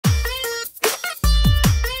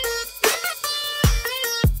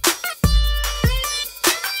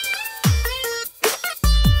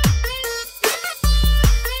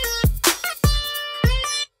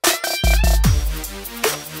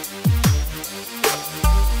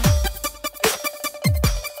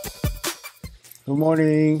Good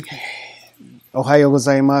morning. Ohayo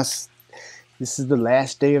gozaimasu. This is the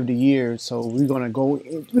last day of the year, so we're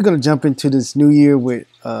gonna jump into this new year with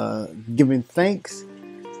giving thanks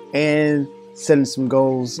and setting some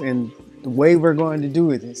goals. And the way we're going to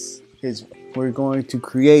do it is we're going to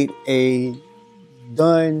create a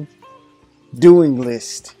done doing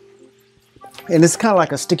list. And it's kind of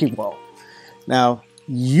like a sticky wall. Now,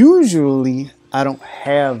 usually I don't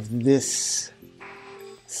have this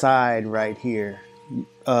side right here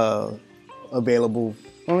uh, available.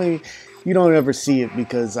 Only you don't ever see it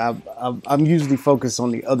because I'm usually focused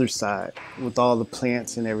on the other side with all the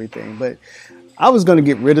plants and everything. But I was going to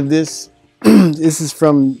get rid of this. This is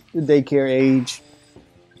from the daycare age.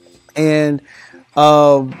 And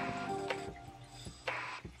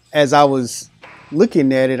as I was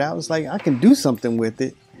looking at it, I was like, I can do something with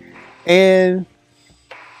it. And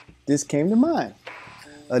this came to mind,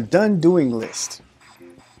 a done doing list.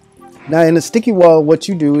 Now, in a sticky wall, what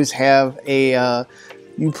you do is have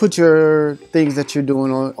you put your things that you're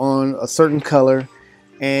doing on a certain color,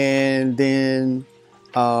 and then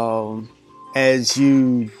as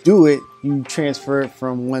you do it, you transfer it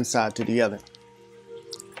from one side to the other.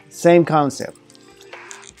 Same concept.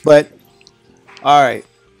 But, all right,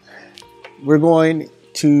 we're going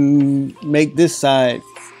to make this side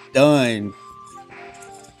done.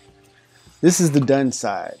 This is the done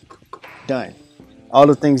side. Done. All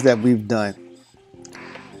the things that we've done.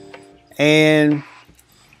 And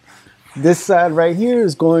this side right here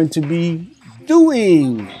is going to be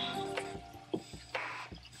doing.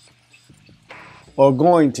 Or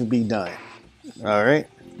going to be done. All right.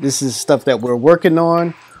 This is stuff that we're working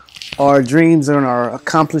on. Our dreams and our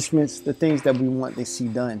accomplishments. The things that we want to see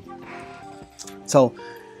done. So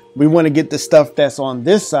we want to get the stuff that's on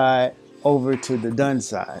this side over to the done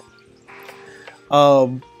side.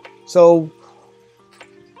 So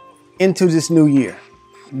into this new year,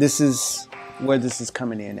 this is where this is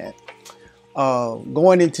coming in at.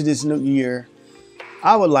 Going into this new year,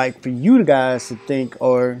 I would like for you guys to think,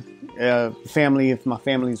 or family, if my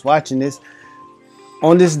family is watching this,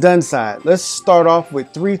 on this done side, let's start off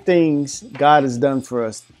with 3 things God has done for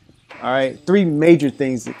us. All right, 3 major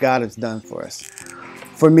things that God has done for us.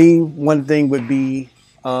 For me, one thing would be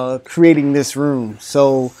creating this room.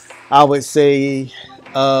 So I would say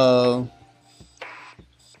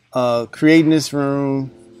creating this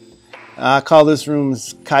room. I call this room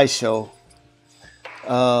Kaisho.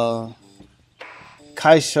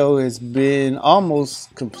 Kaisho has been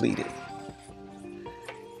almost completed.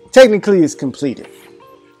 Technically, it's completed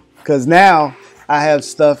because now I have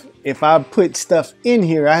stuff. If I put stuff in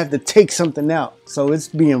here, I have to take something out. So it's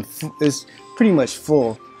pretty much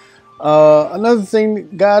full. Another thing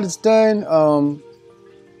that God has done.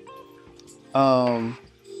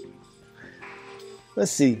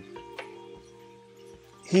 Let's see.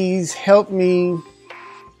 He's helped me.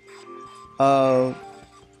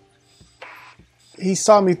 He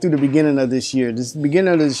saw me through the beginning of this year. This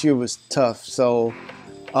beginning of this year was tough. So,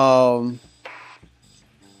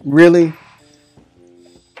 really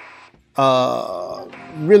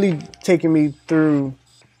taking me through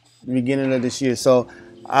the beginning of this year. So,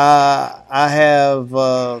 I have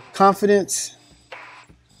confidence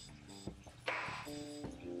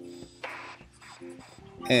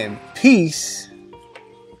and peace,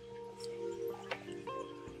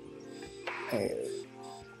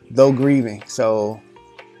 though grieving. So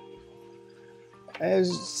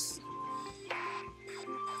as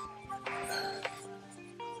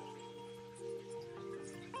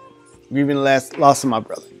grieving the loss of my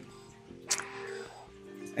brother.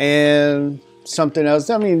 And something else.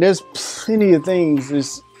 I mean, there's plenty of things.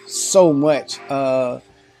 There's so much.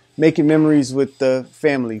 Making memories with the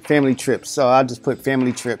family trips. So I just put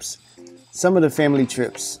family trips. Some of the family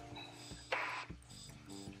trips.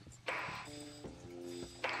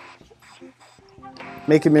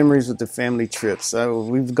 Making memories with the family trips. So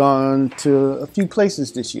we've gone to a few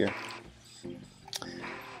places this year.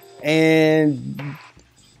 And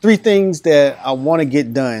 3 things that I want to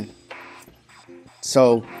get done.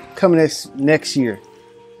 So coming next year.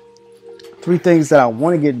 3 things that I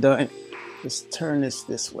want to get done. Let's turn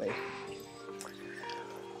this way.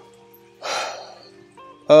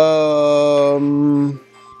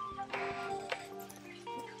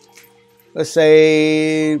 Let's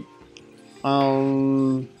say I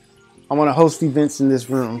want to host events in this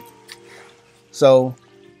room. So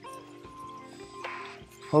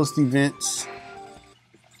host events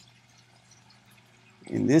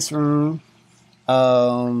in this room.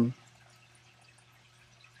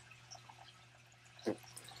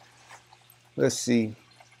 Let's see.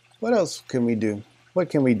 What else can we do? What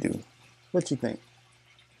can we do? What you think?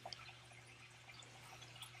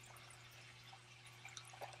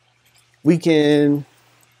 we can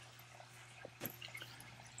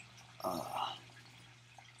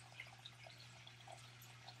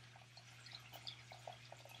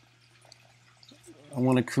I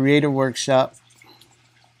want to create a workshop.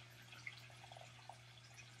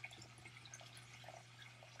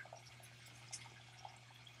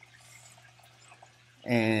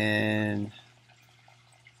 And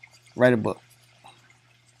write a book.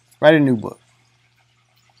 Write a new book.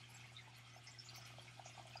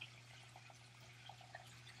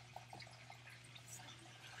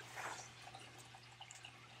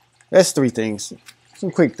 That's 3 things.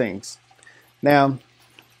 Some quick things. Now,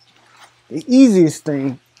 the easiest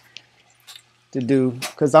thing to do,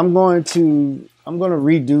 because I'm going to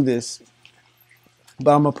redo this,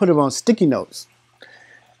 but I'm gonna put it on sticky notes.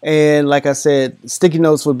 And like I said, sticky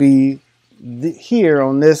notes will be here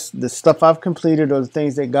on this, the stuff I've completed or the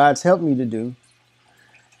things that God's helped me to do,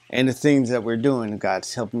 and the things that we're doing.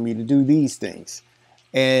 God's helping me to do these things.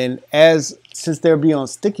 And since they'll be on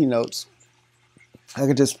sticky notes, I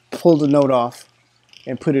could just pull the note off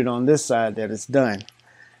and put it on this side that it's done.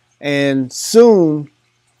 And soon,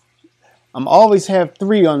 I'm always have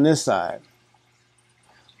 3 on this side,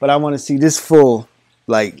 but I want to see this full,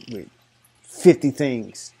 like with 50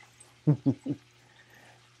 things.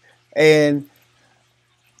 And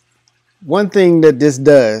one thing that this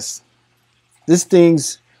does, this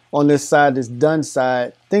thing's on this side, this done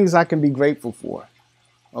side, things I can be grateful for,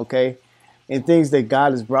 okay? And things that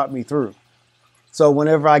God has brought me through. So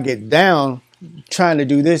whenever I get down trying to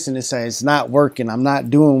do this and it's not working, I'm not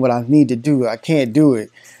doing what I need to do, I can't do it,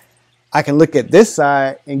 I can look at this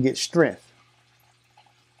side and get strength.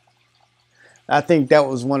 I think that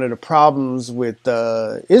was one of the problems with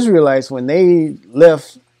Israelites when they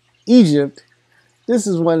left Egypt. This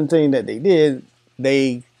is one thing that they did.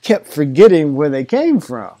 They kept forgetting where they came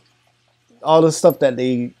from, all the stuff that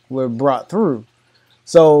they were brought through.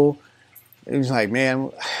 So it was like,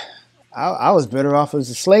 man, I was better off as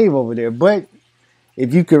a slave over there. But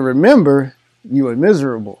if you could remember, you were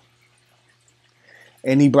miserable.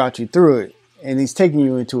 And he brought you through it. And he's taking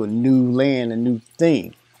you into a new land, a new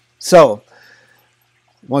thing. So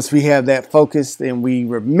once we have that focused and we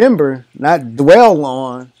remember, not dwell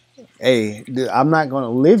on, hey, I'm not going to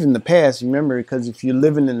live in the past. Remember, because if you're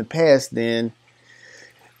living in the past, then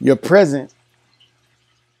your present,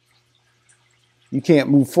 you can't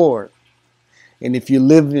move forward. And if you're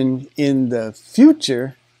living in the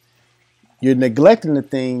future, you're neglecting the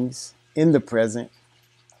things in the present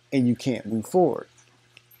and you can't move forward.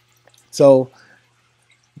 So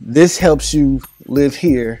this helps you live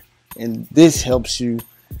here, and this helps you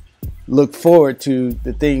look forward to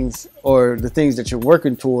the things that you're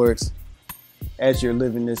working towards as you're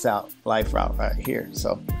living this life out right here.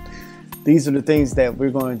 So these are the things that we're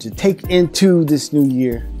going to take into this new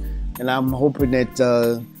year. And I'm hoping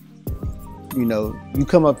that, you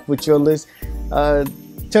come up with your list.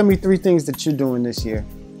 Tell me 3 things that you're doing this year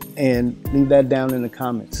and leave that down in the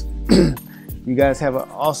comments. You guys have an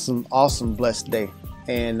awesome, awesome, blessed day.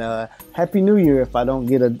 And Happy New Year if I don't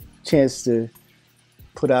get a chance to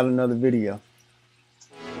put out another video.